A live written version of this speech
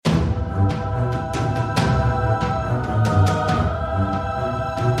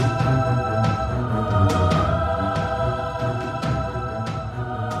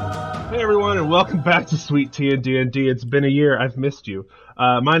welcome back to Sweet Tea and D&D. It's been a year. I've missed you.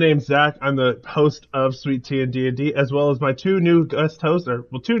 My name's Zach. I'm the host of Sweet Tea and D&D, as well as my two new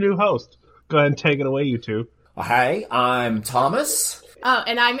hosts. Go ahead and take it away, you two. Hi, I'm Thomas. Oh,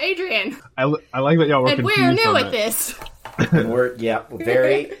 and I'm Adrian. I like that y'all were confused. And we're new at this. And we're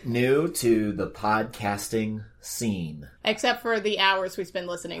very new to the podcasting scene. Except for the hours we spend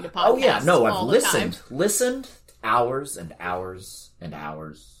listening to podcasts. Oh yeah, no, I've listened hours and hours and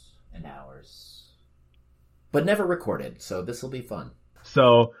hours and hours, but never recorded. So this will be fun.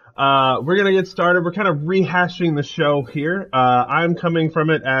 So we're gonna get started. We're kind of rehashing the show here. I'm coming from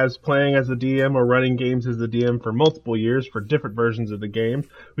it as playing as a DM or running games as a DM for multiple years for different versions of the game.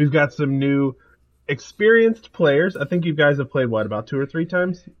 We've got some new experienced players. I think you guys have played, about 2 or 3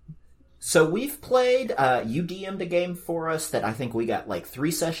 times? So we've played, you DM'd a game for us that I think we got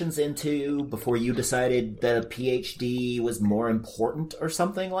 3 sessions into before you decided that a PhD was more important or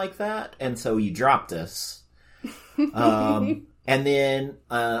something like that, and so you dropped us. And then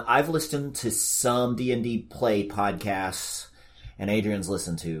I've listened to some D&D play podcasts, and Adrian's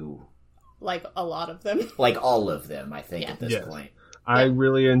listened to... a lot of them. All of them, I think, at this point. I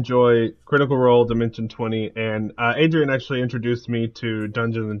really enjoy Critical Role, Dimension 20, and Adrian actually introduced me to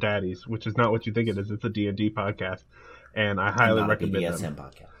Dungeons and Daddies, which is not what you think it is. It's a D&D podcast, and I highly recommend them. Not a BDSM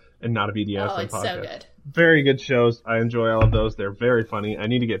podcast. And not a BDSM podcast. Oh, it's so good. Very good shows. I enjoy all of those. They're very funny. I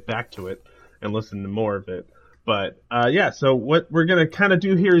need to get back to it and listen to more of it. But, so what we're going to kind of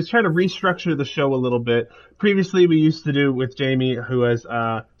do here is try to restructure the show a little bit. Previously, we used to do with Jamie, who has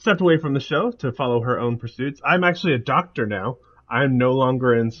stepped away from the show to follow her own pursuits. I'm actually a doctor now. I'm no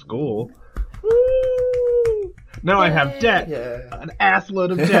longer in school. Woo! Now I have debt. An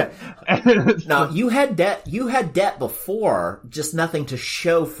assload of debt. No, you had debt before, just nothing to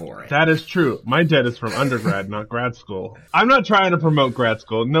show for it. That is true. My debt is from undergrad, not grad school. I'm not trying to promote grad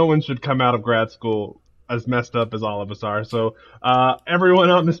school. No one should come out of grad school as messed up as all of us are. So everyone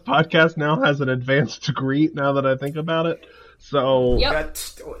on this podcast now has an advanced degree, now that I think about it. So, yep.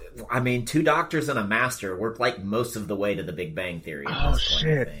 2 doctors and a master. We're most of the way to the Big Bang Theory. Oh,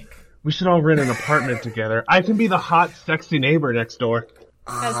 shit. I think. We should all rent an apartment together. I can be the hot, sexy neighbor next door.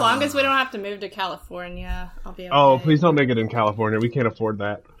 As long as we don't have to move to California, I'll be okay. Oh, please don't make it in California. We can't afford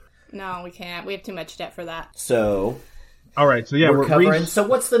that. No, we can't. We have too much debt for that. So... All right, so yeah, we're covering. So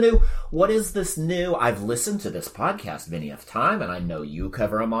what is this new? I've listened to this podcast many a time, and I know you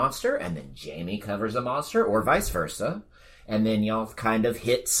cover a monster, and then Jamie covers a monster, or vice versa. And then y'all kind of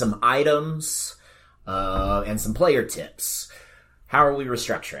hit some items and some player tips. How are we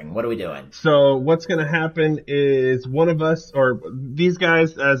restructuring? What are we doing? So what's going to happen is one of us, or these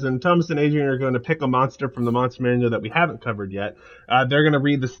guys, as in Thomas and Adrian, are going to pick a monster from the monster manual that we haven't covered yet. They're going to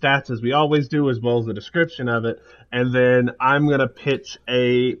read the stats as we always do, as well as the description of it. And then I'm going to pitch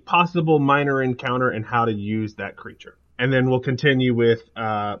a possible minor encounter and how to use that creature. And then we'll continue with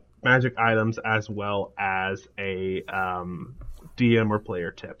magic items as well as a DM or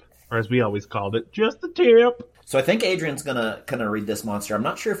player tip. Or as we always called it, just a tip. So I think Adrian's gonna read this monster. I'm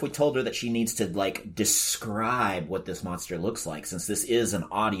not sure if we told her that she needs to describe what this monster looks like, since this is an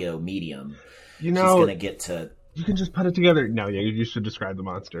audio medium. She's gonna get to. You can just put it together. No, yeah, you should describe the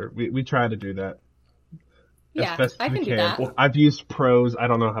monster. We try to do that. Yeah, I can do that. I've used prose. I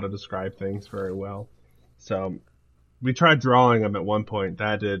don't know how to describe things very well, so we tried drawing them at one point.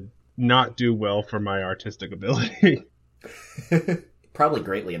 That did not do well for my artistic ability. Probably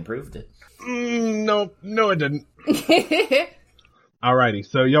greatly improved it. No, it didn't. Alrighty,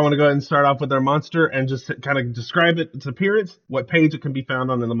 so y'all want to go ahead and start off with our monster and just kind of describe its appearance, what page it can be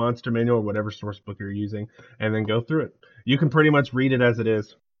found on in the monster manual or whatever source book you're using, and then go through it. You can pretty much read it as it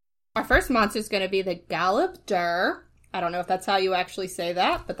is. Our first monster is going to be the Galabdur. I don't know if that's how you actually say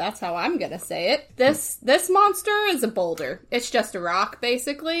that, but that's how I'm going to say it. This monster is a boulder. It's just a rock,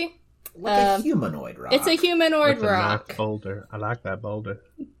 basically. Like a humanoid rock. It's a humanoid rock. Nice boulder. I like that boulder.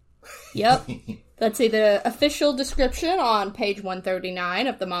 Yep. Let's see the official description on page 139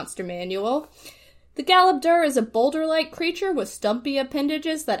 of the Monster Manual. The Galabdur is a boulder-like creature with stumpy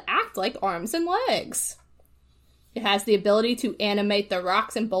appendages that act like arms and legs. It has the ability to animate the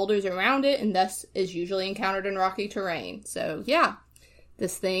rocks and boulders around it, and thus is usually encountered in rocky terrain. So, yeah,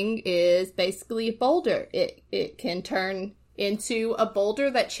 this thing is basically a boulder. It can turn into a boulder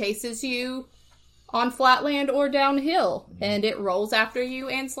that chases you on flatland or downhill, and it rolls after you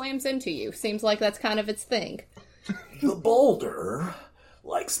and slams into you. Seems like that's kind of its thing. The boulder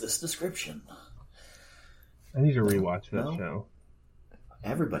likes this description. I need to rewatch that show.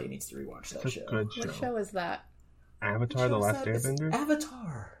 Everybody needs to rewatch that show. Good show. What show is that? Avatar: The Last Airbender?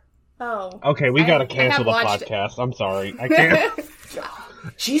 Avatar. Oh. Okay, we gotta cancel the podcast. I'm sorry. I can't.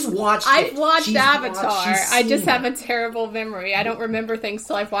 She's watched I've it. watched She's Avatar. she's I just seen have it. a terrible memory. I don't remember things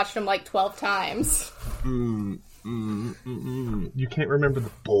till I've watched them like 12 times. You can't remember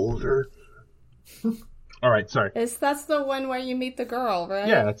the boulder? All right, sorry. That's the one where you meet the girl, right?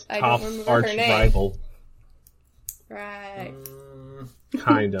 Yeah, it's I don't Toph's remember arch her name. rival. Right.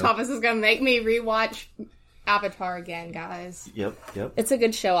 Kind of. Thomas is gonna make me rewatch Avatar again, guys. Yep. It's a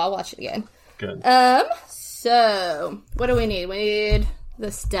good show. I'll watch it again. Good. So what do we need? We need the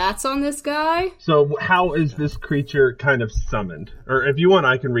stats on this guy. So how is this creature kind of summoned? Or if you want,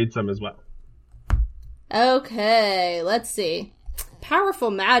 I can read some as well. Okay, let's see. Powerful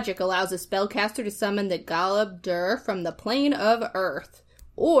magic allows a spellcaster to summon the Galab-dur from the plane of Earth,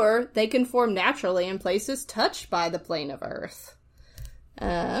 or they can form naturally in places touched by the plane of Earth.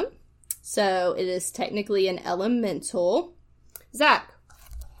 So it is technically an elemental. Zach,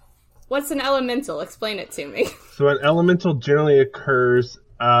 what's an elemental? Explain it to me. So an elemental generally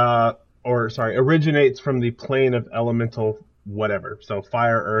originates from the plane of elemental whatever. So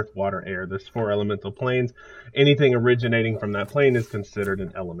fire, earth, water, air. There's 4 elemental planes. Anything originating from that plane is considered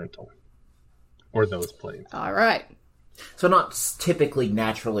an elemental. Or those planes. All right. So not typically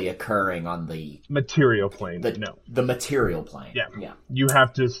naturally occurring on the Material plane, no. the material plane. Yeah. Yeah. You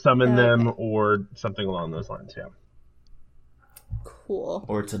have to summon them or something along those lines, yeah. Cool.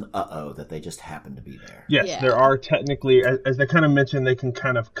 Or it's an that they just happen to be there. Yes, Yeah. there are technically, as they kind of mentioned, they can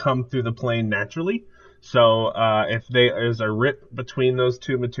kind of come through the plane naturally. So if there is a rip between those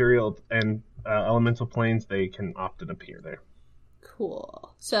two material and elemental planes, they can often appear there.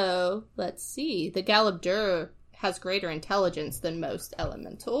 Cool. So, let's see. The Galab-dur has greater intelligence than most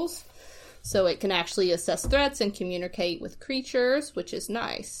elementals. So it can actually assess threats and communicate with creatures, which is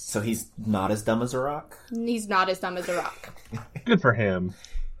nice. So he's not as dumb as a rock? He's not as dumb as a rock. Good for him.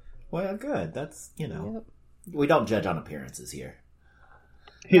 Well, good. That's, we don't judge on appearances here.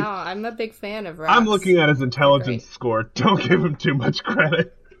 No, I'm a big fan of rocks. I'm looking at his intelligence Great. score. Don't give him too much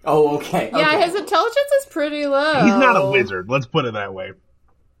credit. Oh, okay. Yeah, okay. his intelligence is pretty low. He's not a wizard. Let's put it that way.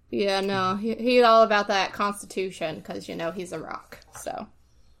 Yeah, no. He's all about that constitution, because, he's a rock. So.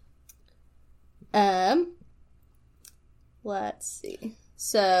 Let's see.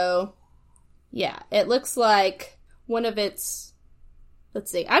 So, yeah, it looks like one of its... Let's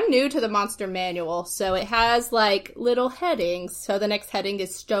see. I'm new to the monster manual, so it has, little headings. So the next heading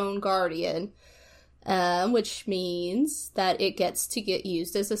is Stone Guardian, which means that it gets to get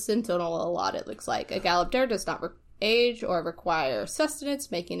used as a sentinel a lot, it looks like. A Galab-dur does not age or require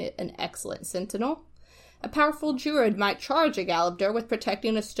sustenance, making it an excellent sentinel. A powerful druid might charge a Galab-dur with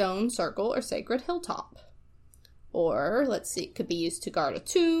protecting a stone, circle, or sacred hilltop. Or, let's see, it could be used to guard a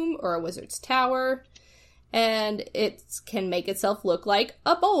tomb or a wizard's tower. And it can make itself look like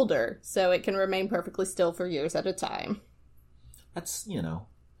a boulder, so it can remain perfectly still for years at a time. That's,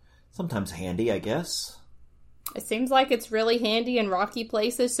 sometimes handy, I guess. It seems like it's really handy in rocky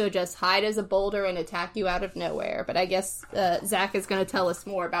places, so just hide as a boulder and attack you out of nowhere. But I guess Zach is going to tell us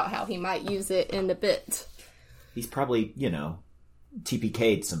more about how he might use it in a bit. He's probably,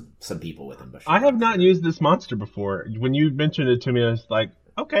 TPK'd some people with him before. I have not used this monster before. When you mentioned it to me, I was like,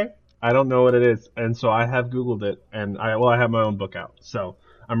 okay. I don't know what it is, and so I have Googled it, and I have my own book out, so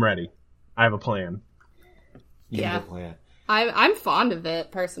I'm ready. I have a plan. Yeah. I'm fond of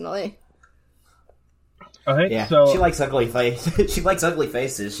it, personally. Okay, Yeah, so... she likes ugly face. She likes ugly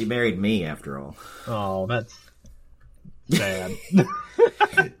faces. She married me, after all. Oh, that's sad.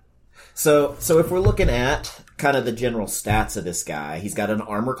 So if we're looking at kind of the general stats of this guy, he's got an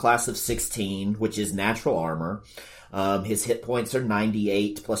armor class of 16, which is natural armor. His hit points are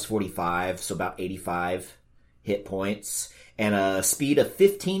 98 plus 45, so about 85 hit points, and a speed of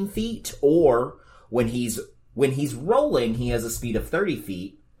 15 feet, or when he's rolling, he has a speed of 30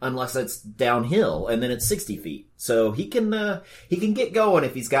 feet, unless it's downhill, and then it's 60 feet. So he can get going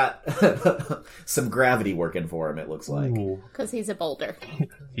if he's got some gravity working for him, it looks like. Because he's a boulder.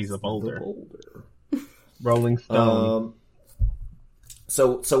 He's a boulder. Rolling Stone.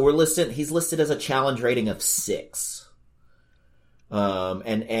 So he's listed as a challenge rating of 6.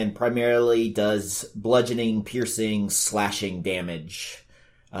 And primarily does bludgeoning, piercing, slashing damage,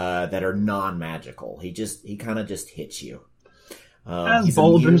 that are non-magical. He kind of just hits you. He's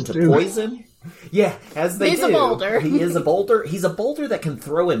immune to poison. Yeah, as they do. He's a boulder. He is a boulder. He's a boulder that can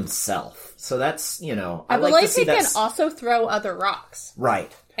throw himself. So that's, I believe he can also throw other rocks.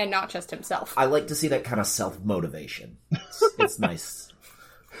 Right. And not just himself. I like to see that kind of self-motivation. It's nice.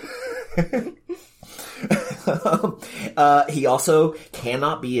 He also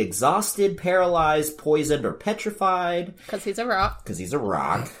cannot be exhausted, paralyzed, poisoned, or petrified. Because he's a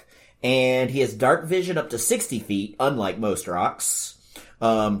rock. And he has dark vision up to 60 feet, unlike most rocks.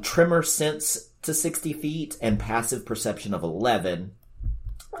 tremor sense to 60 feet, and passive perception of 11.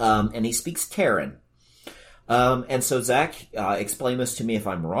 And he speaks Terran. And so Zach, explain this to me if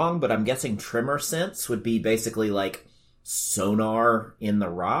I'm wrong, but I'm guessing tremor sense would be basically like sonar in the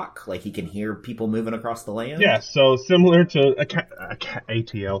rock, like he can hear people moving across the land. Yeah, so similar to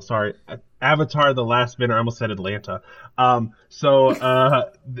ATL, sorry, Avatar: The Last Bender. I almost said Atlanta. In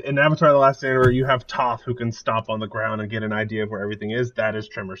Avatar: The Last Bender, you have Toph who can stop on the ground and get an idea of where everything is. That is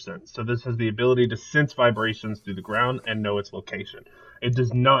tremor sense. So this has the ability to sense vibrations through the ground and know its location. It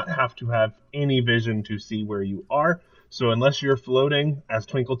does not have to have any vision to see where you are. So unless you're floating, as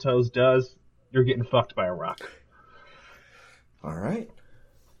Twinkle Toes does, you're getting fucked by a rock. All right.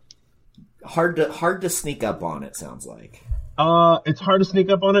 Hard to sneak up on, it sounds like. It's hard to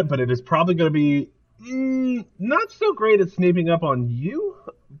sneak up on it, but it is probably going to be not so great at sneaking up on you,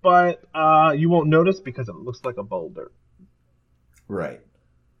 but you won't notice because it looks like a boulder. Right.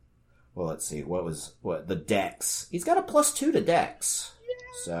 Well, let's see. What the Dex? He's got a +2 to Dex.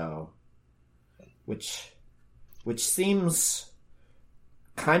 Yeah. So, which seems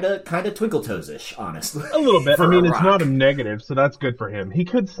kind of Twinkle Toes-ish, honestly. A little bit. I mean, it's rock. not a negative, so that's good for him. He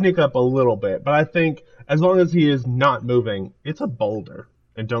could sneak up a little bit, but I think as long as he is not moving, it's a boulder,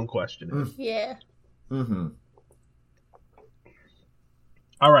 and don't question it. Yeah. Mm-hmm.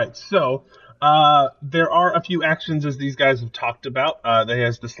 All right, so there are a few actions as these guys have talked about. There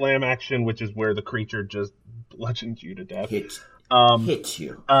has the slam action, which is where the creature just bludgeons you to death. Hits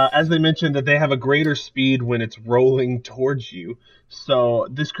you. As they mentioned, that they have a greater speed when it's rolling towards you. So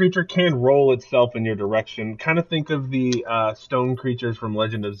this creature can roll itself in your direction. Kind of think of the stone creatures from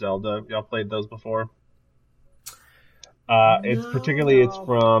Legend of Zelda. Y'all played those before? It's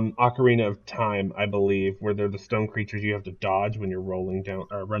from Ocarina of Time, I believe, where they're the stone creatures you have to dodge when you're rolling down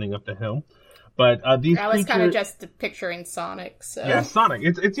or running up the hill. But these I was kind of just picturing Sonic. So. Yeah, Sonic.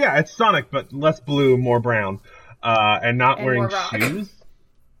 It's Sonic, but less blue, more brown, and not wearing shoes.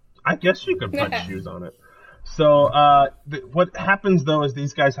 I guess you could put shoes on it. So what happens though is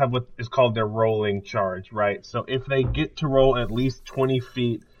these guys have what is called their rolling charge, right? So if they get to roll at least 20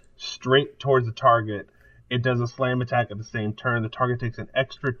 feet straight towards the target, it does a slam attack at the same turn. The target takes an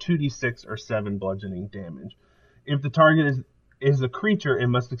extra 2d6 or 7 bludgeoning damage. If the target is a creature, it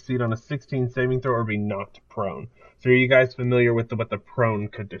must succeed on a 16 saving throw or be knocked prone. So are you guys familiar with what the prone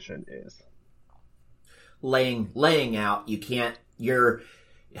condition is? Laying out, you can't. You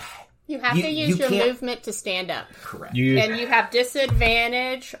have to use your movement to stand up. Correct. And you have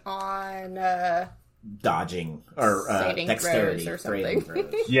disadvantage on dodging or dexterity or something.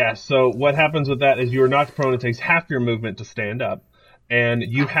 Yeah, so what happens with that is you are knocked prone. It takes half your movement to stand up. And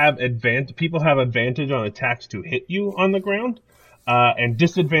you have people have advantage on attacks to hit you on the ground. And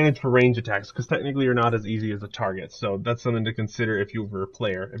disadvantage for range attacks, because technically you're not as easy as a target. So that's something to consider if you were a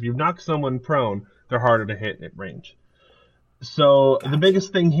player. If you knock someone prone, they're harder to hit at range. So the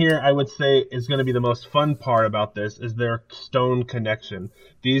biggest thing here, I would say, is going to be the most fun part about this, is their stone connection.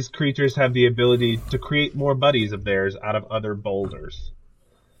 These creatures have the ability to create more buddies of theirs out of other boulders.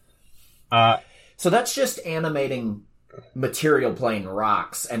 So that's just animating material plane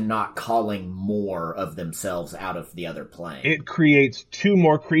rocks and not calling more of themselves out of the other plane. It creates 2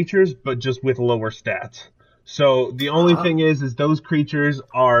 more creatures, but just with lower stats. So the only thing is those creatures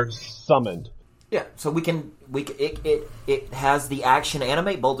are summoned. Yeah, so it has the action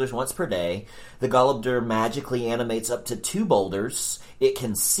animate boulders once per day. The Golubdur magically animates up to 2 boulders. It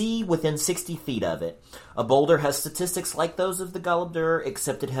can see within 60 feet of it. A boulder has statistics like those of the Golubdur,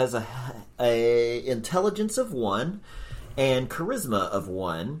 except it has a intelligence of 1 and charisma of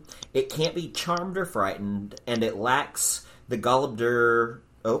 1. It can't be charmed or frightened, and it lacks the Golubdur.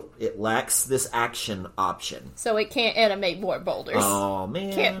 It lacks this action option. So it can't animate more boulders. Oh,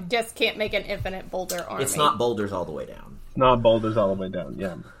 man. Can't make an infinite boulder army. It's not boulders all the way down. It's not boulders all the way down,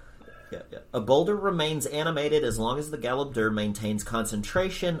 yeah. Yeah. A boulder remains animated as long as the Golubdur maintains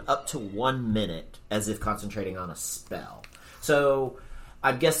concentration up to 1 minute, as if concentrating on a spell. So,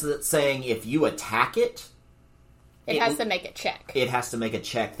 I guess that's saying if you attack it... It has to make a check. It has to make a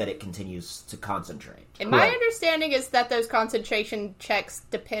check that it continues to concentrate. And my understanding is that those concentration checks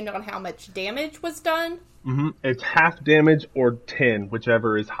depend on how much damage was done. Mm-hmm. It's half damage or 10,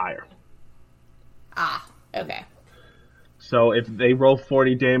 whichever is higher. Ah, okay. So if they roll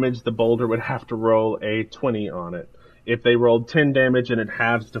 40 damage, the boulder would have to roll a 20 on it. If they rolled 10 damage and it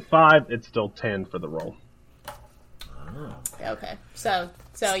halves to 5, it's still 10 for the roll. Okay. So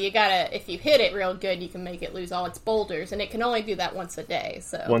you gotta, if you hit it real good, you can make it lose all its boulders, and it can only do that once a day.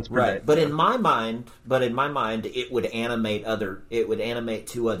 So Once per day. But in my mind, it would animate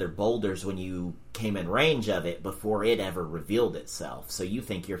two other boulders when you came in range of it before it ever revealed itself. So you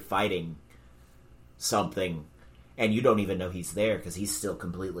think you're fighting something, and you don't even know he's there because he's still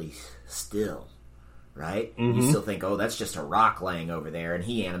completely still, right? Mm-hmm. You still think, oh, that's just a rock laying over there, and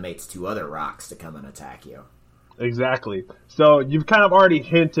he animates two other rocks to come and attack you. Exactly. So you've kind of already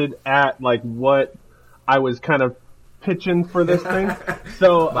hinted at like what I was kind of pitching for this thing.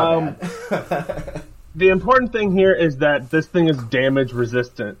 So the important thing here is that this thing is damage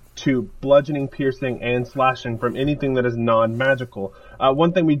resistant to bludgeoning, piercing, and slashing from anything that is non-magical.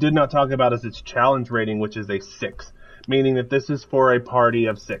 One thing we did not talk about is its challenge rating, which is a 6, meaning that this is for a party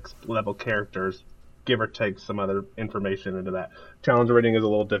of 6 level characters, give or take some other information into that. Challenge rating is a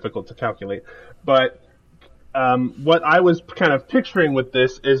little difficult to calculate, but what I was kind of picturing with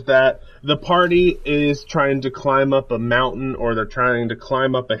this is that the party is trying to climb up a mountain, or they're trying to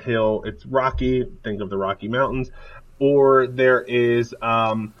climb up a hill. It's rocky, think of the Rocky Mountains, or there is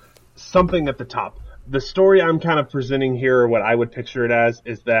something at the top. The story I'm kind of presenting here, or what I would picture it as,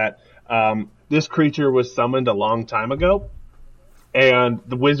 is that this creature was summoned a long time ago, and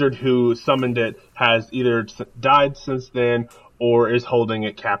the wizard who summoned it has either died since then or is holding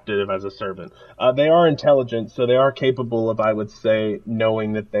it captive as a servant. They are intelligent, so they are capable of, I would say,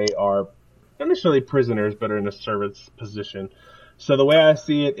 knowing that they are not necessarily prisoners, but are in a servant's position. So the way I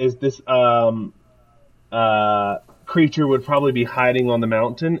see it is this creature would probably be hiding on the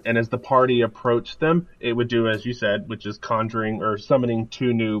mountain, and as the party approached them, it would do as you said, which is conjuring or summoning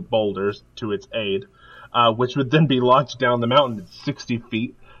 2 new boulders to its aid, which would then be launched down the mountain at 60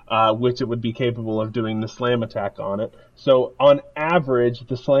 feet. Which it would be capable of doing the slam attack on it. So on average,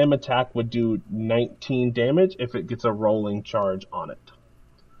 the slam attack would do 19 damage if it gets a rolling charge on it.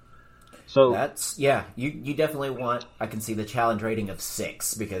 So that's, you definitely want, I can see the challenge rating of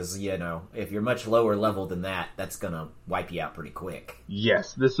 6, because, if you're much lower level than that, that's going to wipe you out pretty quick.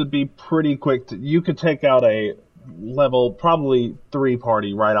 Yes, this would be pretty quick. You could take out a level, probably 3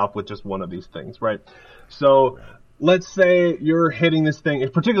 party right off with just one of these things, right? So let's say you're hitting this thing,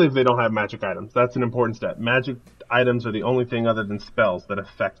 particularly if they don't have magic items. That's an important step. Magic items are the only thing other than spells that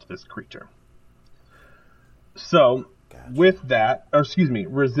affect this creature. So, with that,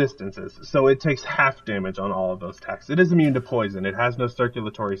 resistances. So it takes half damage on all of those attacks. It is immune to poison. It has no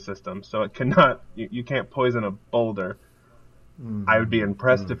circulatory system, so it cannot, you can't poison a boulder. I would be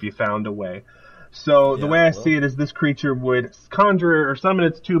impressed if you found a way. So the way I see it is this creature would conjure or summon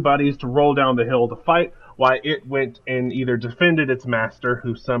its 2 buddies to roll down the hill to fight, while it went and either defended its master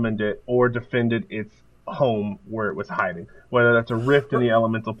who summoned it, or defended its home where it was hiding. Whether that's a rift in the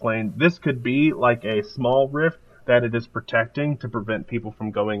elemental plane, this could be like a small rift that it is protecting to prevent people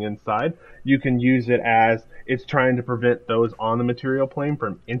from going inside. You can use it as it's trying to prevent those on the material plane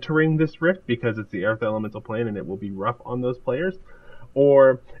from entering this rift, because it's the earth elemental plane and it will be rough on those players.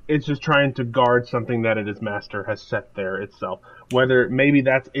 Or it's just trying to guard something that its master has set there itself. Whether maybe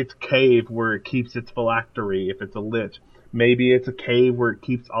that's its cave where it keeps its phylactery if it's a lich. Maybe it's a cave where it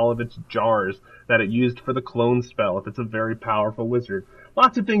keeps all of its jars that it used for the clone spell if it's a very powerful wizard.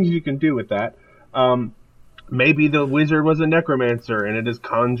 Lots of things you can do with that. Maybe the wizard was a necromancer and it has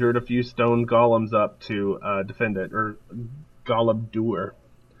conjured a few stone golems up to defend it, or golem doer.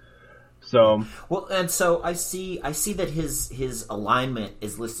 So and so I see that his alignment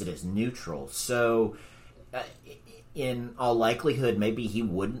is listed as neutral. So in all likelihood, maybe he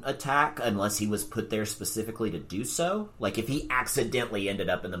wouldn't attack unless he was put there specifically to do so. Like if he accidentally ended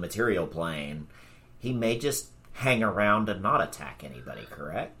up in the material plane, he may just hang around and not attack anybody.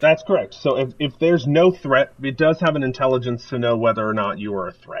 Correct? That's correct. So if there's no threat, it does have an intelligence to know whether or not you are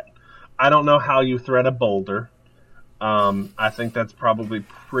a threat. I don't know how you threat a boulder. I think that's probably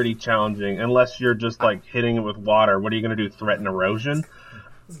pretty challenging, unless you're just like hitting it with water. What are you going to do? Threaten erosion? I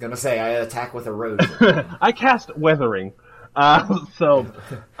was going to say, I attack with erosion. I cast weathering. Yeah.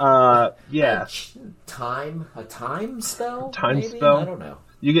 A time spell? Time spell? I don't know.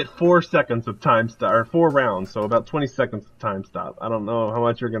 You get 4 seconds of time stop, or 4 rounds, so about 20 seconds of time stop. I don't know how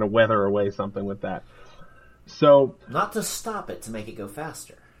much you're going to weather away something with that. So, not to stop it, to make it go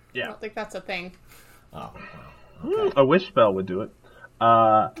faster. Yeah. I don't think that's a thing. Oh, wow. Okay. A wish spell would do it.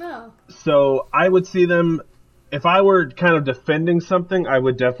 No. So I would see them, if I were kind of defending something, I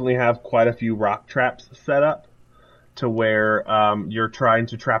would definitely have quite a few rock traps set up to where you're trying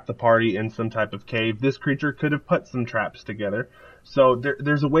to trap the party in some type of cave. This creature could have put some traps together. So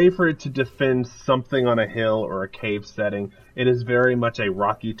there's a way for it to defend something on a hill or a cave setting. It is very much a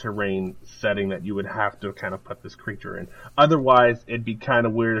rocky terrain setting that you would have to kind of put this creature in. Otherwise, it'd be kind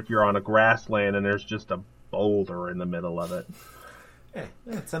of weird if you're on a grassland and there's just a boulder in the middle of it. Yeah,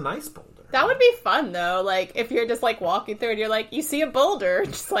 it's a nice boulder. That would be fun, though. Like, if you're just, like, walking through and you're like, you see a boulder,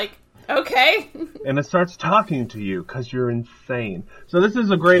 just like, okay. And it starts talking to you because you're insane. So this is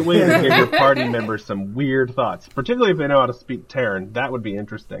a great way to give your party members some weird thoughts, particularly if they know how to speak Terran. That would be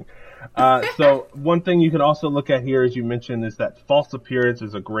interesting. So one thing you can also look at here, as you mentioned, is that false appearance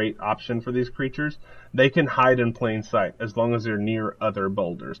is a great option for these creatures. They can hide in plain sight as long as they're near other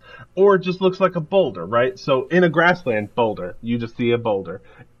boulders. Or it just looks like a boulder, right? So in a grassland boulder, you just see a boulder.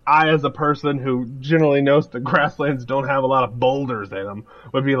 I, as a person who generally knows that grasslands don't have a lot of boulders in them,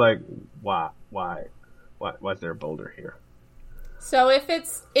 would be like, why is there a boulder here? So if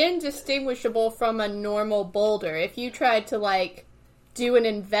it's indistinguishable from a normal boulder, if you tried to, like, do an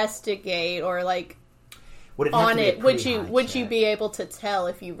investigate or, like, on it, would you be able to tell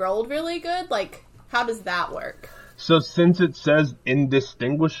if you rolled really good? Like, how does that work? So since it says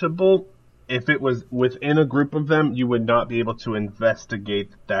indistinguishable, if it was within a group of them, you would not be able to investigate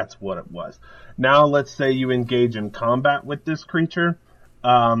that's what it was. Now, let's say you engage in combat with this creature.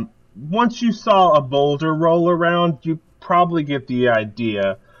 Once you saw a boulder roll around, you probably get the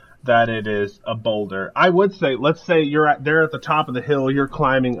idea that it is a boulder. I would say, let's say they're at the top of the hill, you're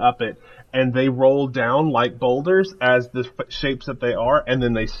climbing up it, and they roll down like boulders as the shapes that they are, and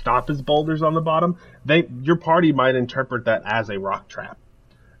then they stop as boulders on the bottom. Your party might interpret that as a rock trap,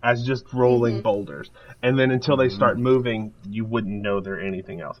 as just rolling boulders. And then until they start moving, you wouldn't know they're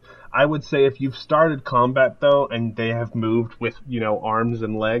anything else. I would say if you've started combat, though, and they have moved with, arms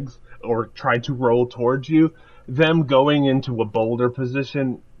and legs, or tried to roll towards you, them going into a boulder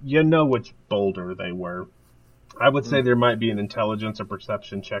position, you know which boulder they were. I would say there might be an intelligence or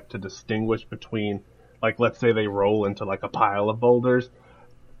perception check to distinguish between, like, let's say they roll into, like, a pile of boulders.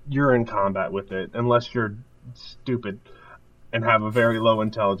 You're in combat with it. Unless you're stupid and have a very low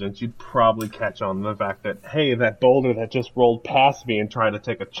intelligence, you'd probably catch on the fact that, hey, that boulder that just rolled past me and tried to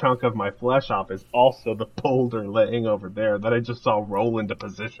take a chunk of my flesh off is also the boulder laying over there that I just saw roll into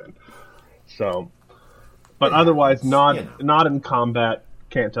position. So, but otherwise, not in combat,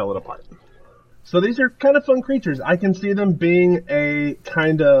 can't tell it apart. So these are kind of fun creatures. I can see them being I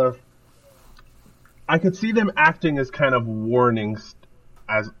could see them acting as kind of warnings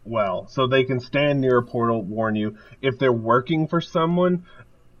as well. So they can stand near a portal, warn you. If they're working for someone,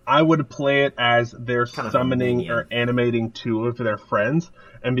 I would play it as they're summoning or animating two of their friends.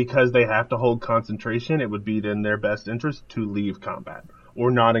 And because they have to hold concentration, it would be in their best interest to leave combat or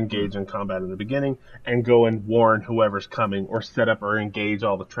not engage in combat in the beginning and go and warn whoever's coming or set up or engage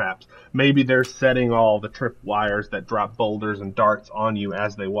all the traps. Maybe they're setting all the trip wires that drop boulders and darts on you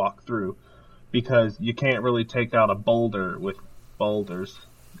as they walk through, because you can't really take out a boulder with boulders.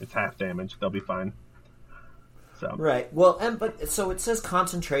 It's half damage. They'll be fine. So. Right. Well, so it says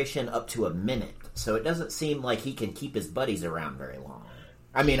concentration up to a minute, so it doesn't seem like he can keep his buddies around very long.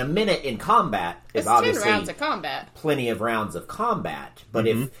 I mean, a minute in combat is obviously 10 rounds of combat. Plenty of rounds of combat. But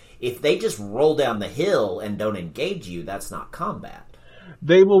if they just roll down the hill and don't engage you, that's not combat.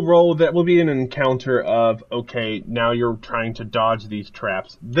 They will roll. That will be an encounter of, okay, now you're trying to dodge these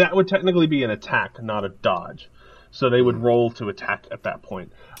traps. That would technically be an attack, not a dodge. So they would roll to attack at that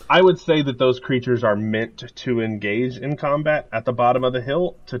point. I would say that those creatures are meant to engage in combat at the bottom of the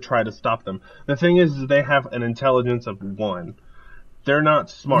hill to try to stop them. The thing is they have an intelligence of 1. They're not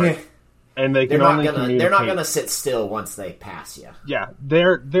smart, and they can only communicate. They're not going to sit still once they pass you. Yeah,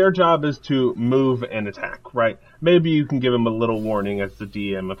 their job is to move and attack, right? Maybe you can give them a little warning as the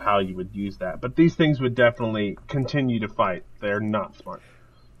DM of how you would use that, but these things would definitely continue to fight. They're not smart.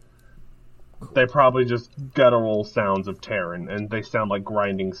 They probably just guttural sounds of Terran, and they sound like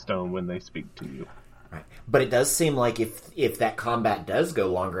grinding stone when they speak to you. Right, but it does seem like if that combat does go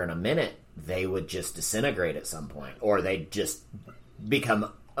longer than a minute, they would just disintegrate at some point, or they'd just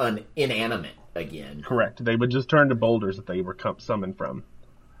become inanimate again. Correct. They would just turn to boulders that they were summoned from.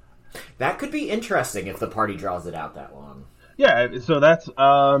 That could be interesting if the party draws it out that long. Yeah, so that's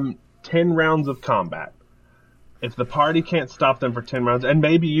 10 rounds of combat. If the party can't stop them for 10 rounds, and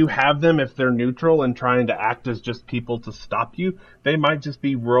maybe you have them if they're neutral and trying to act as just people to stop you, they might just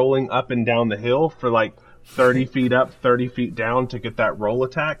be rolling up and down the hill for like 30 feet up, 30 feet down to get that roll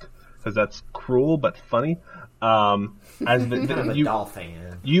attack, because that's cruel but funny. As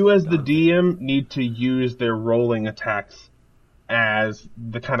you as the DM need to use their rolling attacks as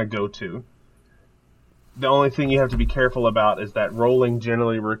the kind of go-to. The only thing you have to be careful about is that rolling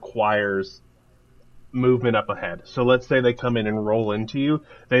generally requires movement up ahead. So let's say they come in and roll into you.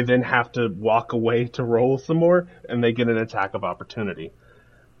 They then have to walk away to roll some more, and they get an attack of opportunity.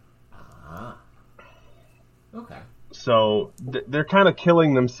 Okay. So they're kind of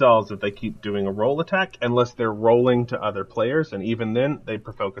killing themselves if they keep doing a roll attack, unless they're rolling to other players, and even then, they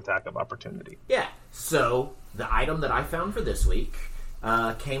provoke attack of opportunity. Yeah. So the item that I found for this week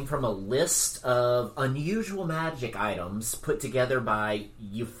came from a list of unusual magic items put together by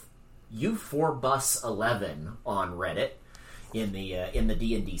U4Bus11 on Reddit in the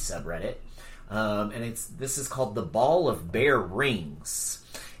D&D subreddit, and this is called the Ball of Bear Rings.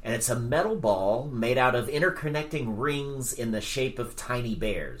 And it's a metal ball made out of interconnecting rings in the shape of tiny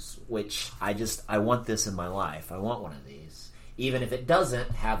bears, which I want this in my life. I want one of these, even if it doesn't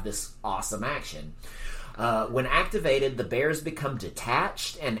have this awesome action. When activated, the bears become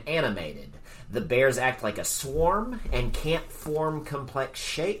detached and animated. The bears act like a swarm and can't form complex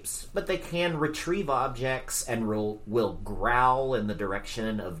shapes, but they can retrieve objects and will growl in the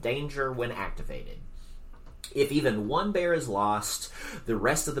direction of danger when activated. If even one bear is lost, the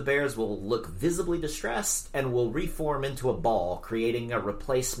rest of the bears will look visibly distressed and will reform into a ball, creating a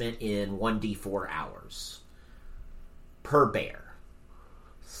replacement in 1d4 hours per bear.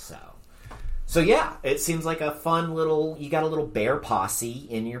 So yeah, it seems like a fun you got a little bear posse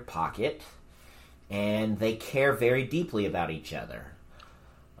in your pocket, and they care very deeply about each other,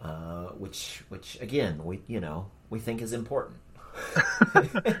 which again, we think is important.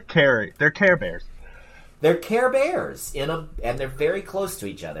 They're Care Bears. They're Care Bears and they're very close to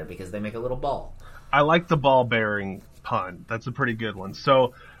each other because they make a little ball. I like the ball bearing pun. That's a pretty good one.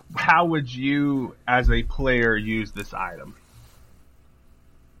 So, how would you, as a player, use this item?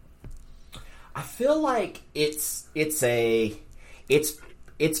 I feel like it's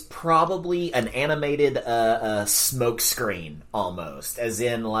probably an animated smoke screen almost, as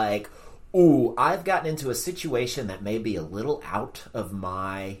in like, ooh, I've gotten into a situation that may be a little out of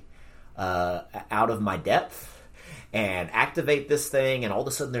my depth, and activate this thing, and all of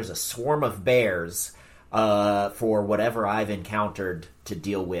a sudden there's a swarm of bears for whatever I've encountered to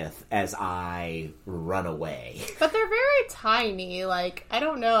deal with as I run away. But they're very tiny. Like, I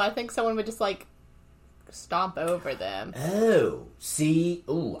don't know. I think someone would just, like, stomp over them. Oh, see?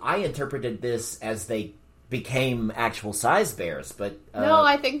 Ooh, I interpreted this as they became actual size bears, but... No,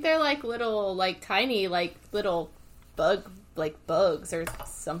 I think they're, like, little, like, tiny, like, little bugs or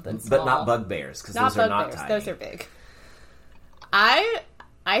something small. But not bugbears, because those are not tiny. Those are big. I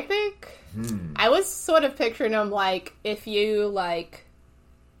think... I was sort of picturing them like, if you, like,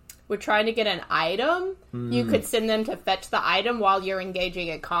 were trying to get an item, you could send them to fetch the item while you're engaging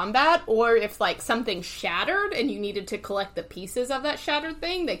in combat, or if, like, something shattered and you needed to collect the pieces of that shattered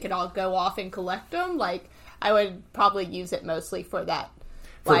thing, they could all go off and collect them. Like, I would probably use it mostly for that.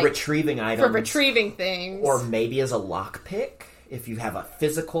 For retrieving items. For retrieving things. Or maybe as a lockpick, if you have a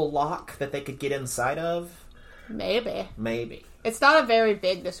physical lock that they could get inside of. Maybe. It's not a very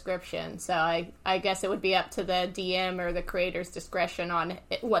big description, so I guess it would be up to the DM or the creator's discretion on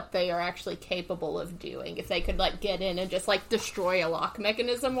what they are actually capable of doing. If they could, like, get in and just, like, destroy a lock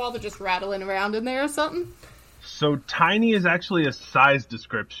mechanism while they're just rattling around in there or something. So tiny is actually a size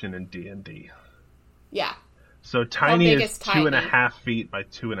description in D&D. Yeah. So tiny is 2.5 feet by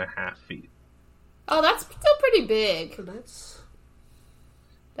 2.5 feet. Oh, that's still pretty big.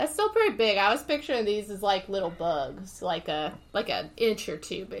 That's still pretty big. I was picturing these as like little bugs, like an inch or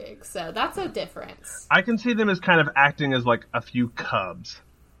two big. So that's a difference. I can see them as kind of acting as like a few cubs.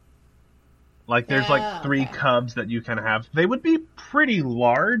 Like there's like 3 cubs that you can have. They would be pretty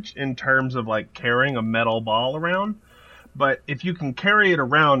large in terms of like carrying a metal ball around. But if you can carry it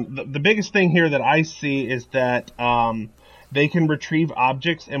around, the biggest thing here that I see is that they can retrieve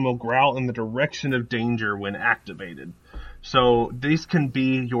objects and will growl in the direction of danger when activated. So these can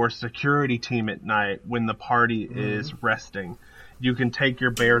be your security team at night when the party is resting. You can take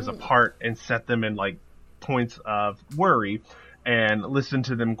your bears apart and set them in like points of worry and listen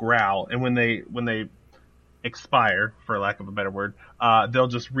to them growl. And when they expire, for lack of a better word, they'll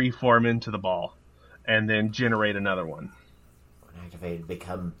just reform into the ball and then generate another one. When activated,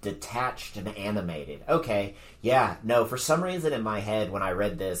 become detached and animated. Okay, yeah, no, for some reason in my head when I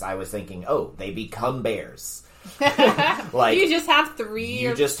read this, I was thinking, oh, they become bears. Like you just have 3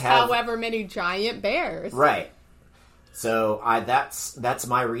 or however many giant bears, right? So that's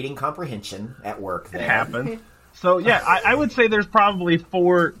my reading comprehension at work. There. It happened. So yeah, I would say there's probably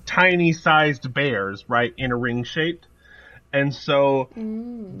 4 tiny-sized bears, right, in a ring shaped, and so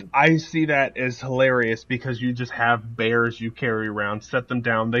I see that as hilarious because you just have bears you carry around, set them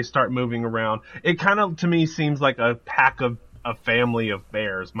down, they start moving around. It kind of to me seems like a pack of a family of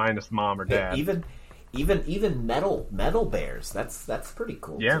bears minus mom or dad. Even metal bears. That's pretty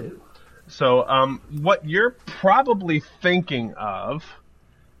cool too. So what you're probably thinking of,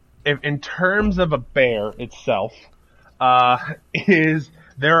 in terms of a bear itself, is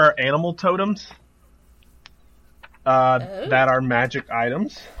there are animal totems that are magic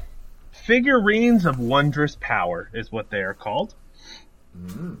items. Figurines of wondrous power is what they are called.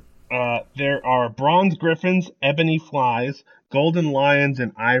 There are bronze griffins, ebony flies, golden lions,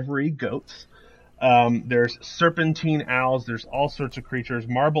 and ivory goats. There's serpentine owls, there's all sorts of creatures,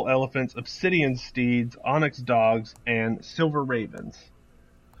 marble elephants, obsidian steeds, onyx dogs, and silver ravens.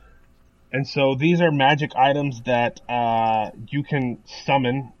 And so these are magic items that you can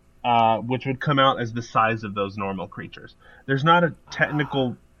summon, which would come out as the size of those normal creatures. There's not a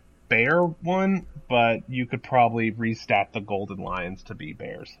technical bear one, but you could probably restat the golden lions to be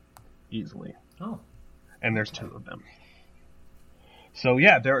bears easily. Oh. And there's 2 of them. So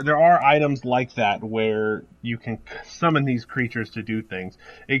yeah, there are items like that where you can summon these creatures to do things.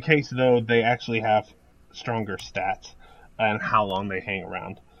 In case, though, they actually have stronger stats and how long they hang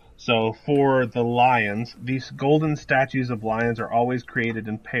around. So for the lions, these golden statues of lions are always created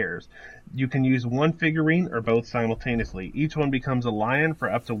in pairs. You can use one figurine or both simultaneously. Each one becomes a lion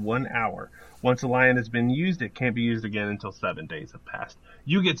for up to 1 hour. Once a lion has been used, it can't be used again until 7 days have passed.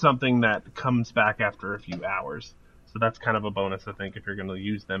 You get something that comes back after a few hours. So that's kind of a bonus, I think, if you're going to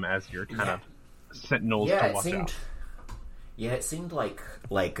use them as your kind of sentinels to watch out. Yeah, it seemed like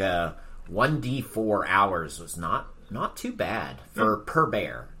 1d4 hours was not too bad for per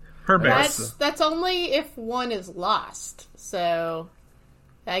bear. Per bear. That's only if one is lost. So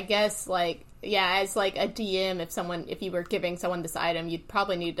I guess as a DM, if you were giving someone this item, you'd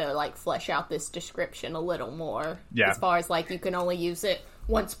probably need to flesh out this description a little more. Yeah. As far as you can only use it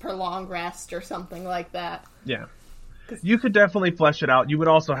once per long rest or something like that. Yeah. You could definitely flesh it out. You would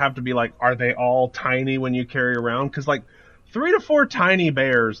also have to be are they all tiny when you carry around? Because 3 to 4 tiny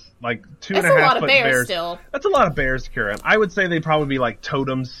bears, 2.5 foot bears. Still. That's a lot of bears to carry around. I would say they'd probably be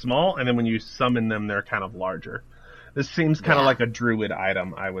totems small, and then when you summon them, they're kind of larger. This seems kind of like a druid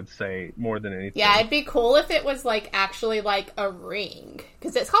item, I would say, more than anything. Yeah, it'd be cool if it was actually a ring.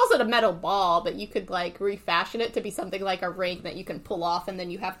 Because it calls it a metal ball, but you could refashion it to be something like a ring that you can pull off, and then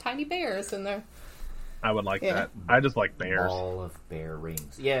you have tiny bears in there. I would like that. I just like bears. Ball of bear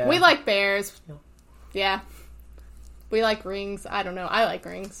rings. Yeah. We like bears. Yeah. We like rings. I don't know. I like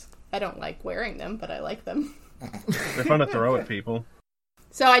rings. I don't like wearing them, but I like them. They're fun to throw at people.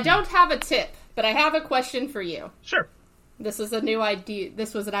 So I don't have a tip, but I have a question for you. Sure. This is a new idea.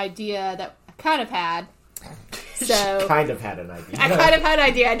 This was an idea that I kind of had. So kind of had an idea. I kind of had an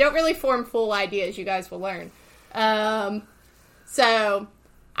idea. I don't really form full ideas. You guys will learn. So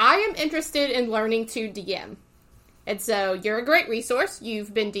I am interested in learning to DM. And so you're a great resource.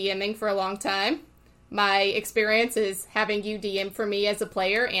 You've been DMing for a long time. My experience is having you DM for me as a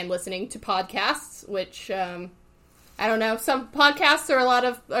player and listening to podcasts, which, I don't know, some podcasts are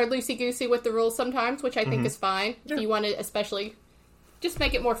loosey-goosey with the rules sometimes, which I think is fine. Yeah. If you want to especially just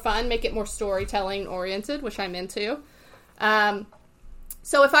make it more fun, make it more storytelling-oriented, which I'm into.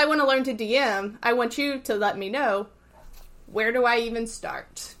 So if I want to learn to DM, I want you to let me know, where do I even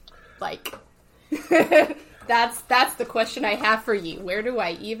start? That's the question I have for you. Where do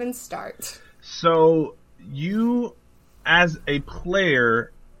I even start? So you, as a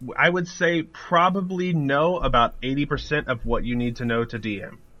player, I would say probably know about 80% of what you need to know to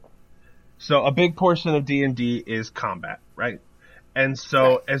DM. So a big portion of D&D is combat, right? And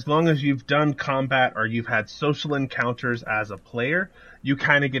so as long as you've done combat or you've had social encounters as a player, you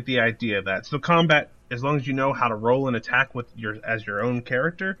kind of get the idea of that. So combat, as long as you know how to roll an attack as your own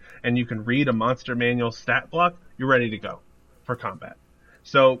character, and you can read a monster manual stat block, you're ready to go for combat.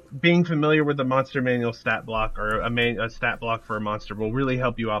 So being familiar with the monster manual stat block or a stat block for a monster will really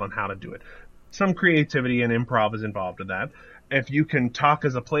help you out on how to do it. Some creativity and improv is involved in that. If you can talk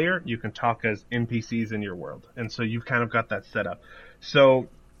as a player, you can talk as NPCs in your world. And so you've kind of got that set up. So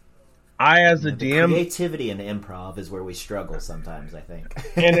as a DM... Creativity and improv is where we struggle sometimes, I think.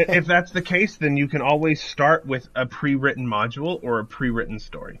 And if that's the case, then you can always start with a pre-written module or a pre-written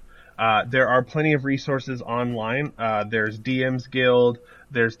story. There are plenty of resources online. There's DM's Guild,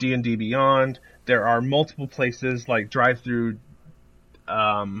 there's D&D Beyond. There are multiple places like Drive-Thru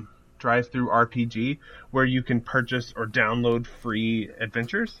RPG where you can purchase or download free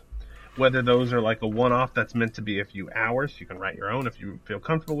adventures. Whether those are like a one-off that's meant to be a few hours, you can write your own if you feel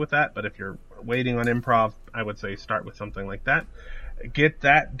comfortable with that. But if you're waiting on improv, I would say start with something like that. Get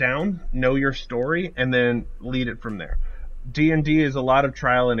that down, know your story, and then lead it from there. D&D is a lot of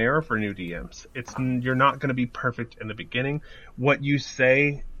trial and error for new DMs. You're not going to be perfect in the beginning. What you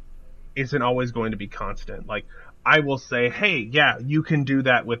say isn't always going to be constant. Like, I will say, hey, yeah, you can do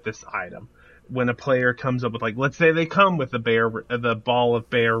that with this item. When a player comes up with, like, let's say they come with the ball of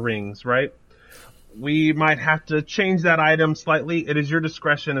bear rings, right? We might have to change that item slightly. It is your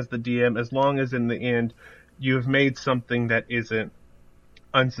discretion as the DM, as long as in the end you have made something that isn't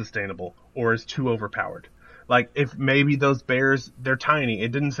unsustainable or is too overpowered. Like, if maybe those bears, they're tiny.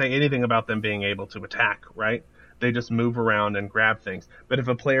 It didn't say anything about them being able to attack, right? They just move around and grab things. But if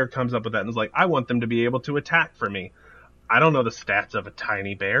a player comes up with that and is like, I want them to be able to attack for me. I don't know the stats of a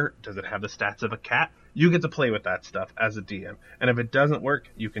tiny bear. Does it have the stats of a cat? You get to play with that stuff as a DM. And if it doesn't work,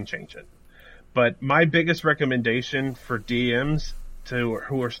 you can change it. But my biggest recommendation for DMs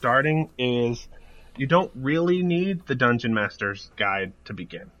who are starting is you don't really need the Dungeon Master's Guide to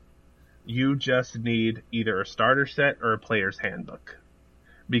begin. You just need either a starter set or a player's handbook.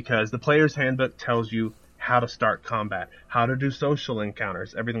 Because the player's handbook tells you how to start combat, how to do social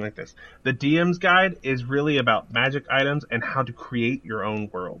encounters, everything like this. The DM's Guide is really about magic items and how to create your own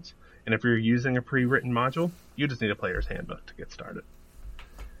worlds. And if you're using a pre-written module, you just need a player's handbook to get started.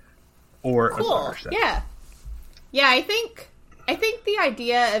 Or a starter set. Yeah, I think the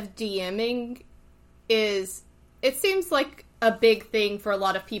idea of DMing is, it seems like a big thing for a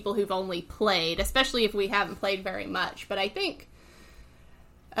lot of people who've only played, especially if we haven't played very much. But I think,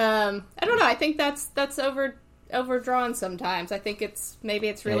 I don't know, I think that's overdrawn sometimes. I think it's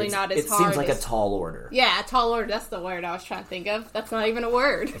really not as hard. It seems like a tall order. Yeah, a tall order, that's the word I was trying to think of. That's not even a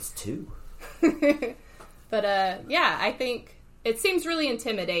word. It's two. But yeah, I think it seems really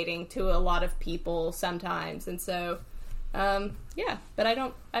intimidating to a lot of people sometimes. And so, yeah, but I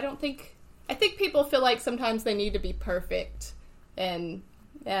think people feel like sometimes they need to be perfect and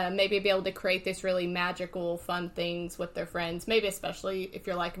maybe be able to create these really magical, fun things with their friends. Maybe especially if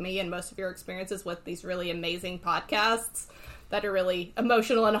you're like me and most of your experiences with these really amazing podcasts that are really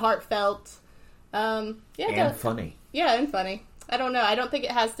emotional and heartfelt. And funny. Yeah, and funny. I don't know. I don't think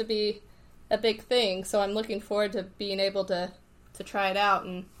it has to be a big thing, so I'm looking forward to being able to try it out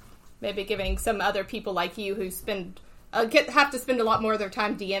and maybe giving some other people like you who have to spend a lot more of their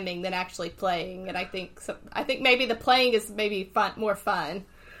time DMing than actually playing. And I think maybe the playing is maybe more fun.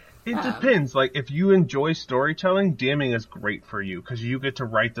 It depends. Like, if you enjoy storytelling, DMing is great for you because you get to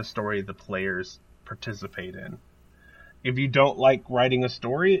write the story the players participate in. If you don't like writing a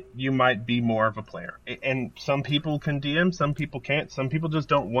story, you might be more of a player. And some people can DM, some people can't. Some people just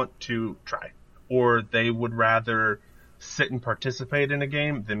don't want to try. Or they would rather sit and participate in a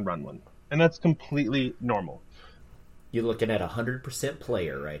game than run one. And that's completely normal. You're looking at 100%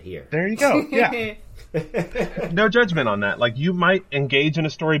 player right here. There you go. Yeah. No judgment on that. Like, you might engage in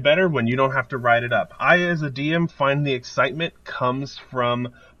a story better when you don't have to write it up. I, as a DM, find the excitement comes from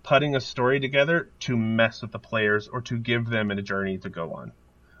putting a story together to mess with the players or to give them a journey to go on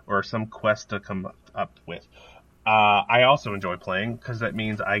or some quest to come up with. I also enjoy playing because that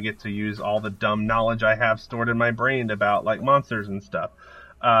means I get to use all the dumb knowledge I have stored in my brain about, like, monsters and stuff.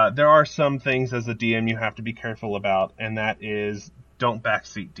 There are some things as a DM you have to be careful about, and that is don't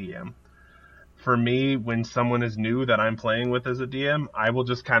backseat DM. For me, when someone is new that I'm playing with as a DM, I will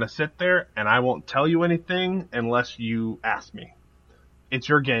just kind of sit there and I won't tell you anything unless you ask me. It's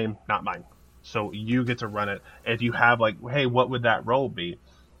your game, not mine. So you get to run it. If you have, like, hey, what would that role be?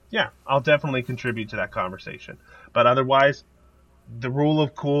 Yeah, I'll definitely contribute to that conversation. But otherwise, the rule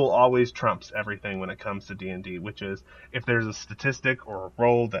of cool always trumps everything when it comes to D&D, which is if there's a statistic or a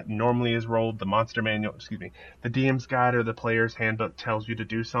roll that normally is rolled, the the DM's Guide or the player's handbook tells you to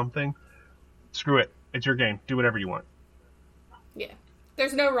do something, screw it. It's your game. Do whatever you want. Yeah.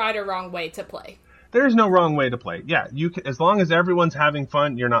 There's no right or wrong way to play. There's no wrong way to play. Yeah, you can, as long as everyone's having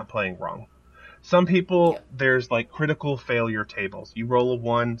fun, you're not playing wrong. Some people, there's like critical failure tables. You roll a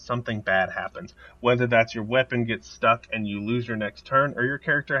 1, something bad happens. Whether that's your weapon gets stuck and you lose your next turn, or your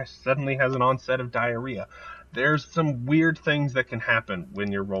character suddenly has an onset of diarrhea. There's some weird things that can happen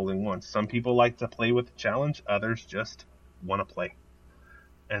when you're rolling once. Some people like to play with the challenge, others just want to play.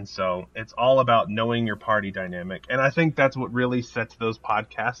 And so it's all about knowing your party dynamic. And I think that's what really sets those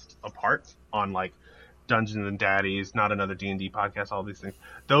podcasts apart on, like, Dungeons and Daddies, Not Another D&D Podcast, all these things.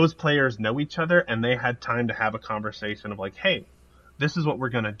 Those players know each other, and they had time to have a conversation of like, hey, this is what we're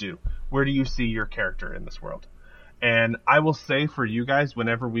going to do. Where do you see your character in this world? And I will say for you guys,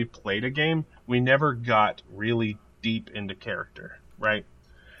 whenever we played a game, we never got really deep into character, right?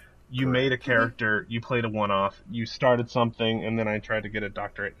 You made a character, you played a one-off, you started something, and then I tried to get a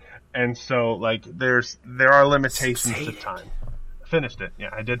doctorate. And so, like, there are limitations to time. Finished it.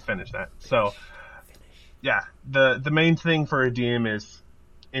 Yeah, I did finish that. So, yeah, the main thing for a DM is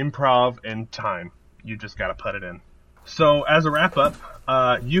improv and time. You just got to put it in. So as a wrap up,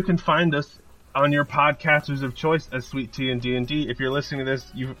 you can find us on your podcasters of choice as Sweet Tea and D&D. If you're listening to this,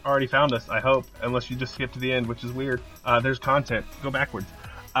 you've already found us, I hope, unless you just skip to the end, which is weird. There's content. Go backwards.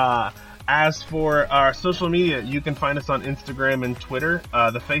 As for our social media, you can find us on Instagram and Twitter.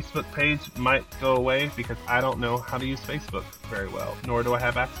 The Facebook page might go away because I don't know how to use Facebook very well, nor do I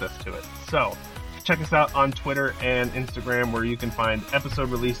have access to it. So check us out on Twitter and Instagram, where you can find episode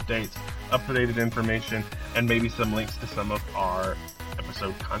release dates, up-to-date information, and maybe some links to some of our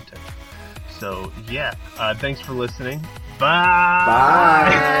episode content. So, yeah, thanks for listening. Bye!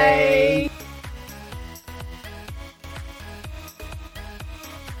 Bye!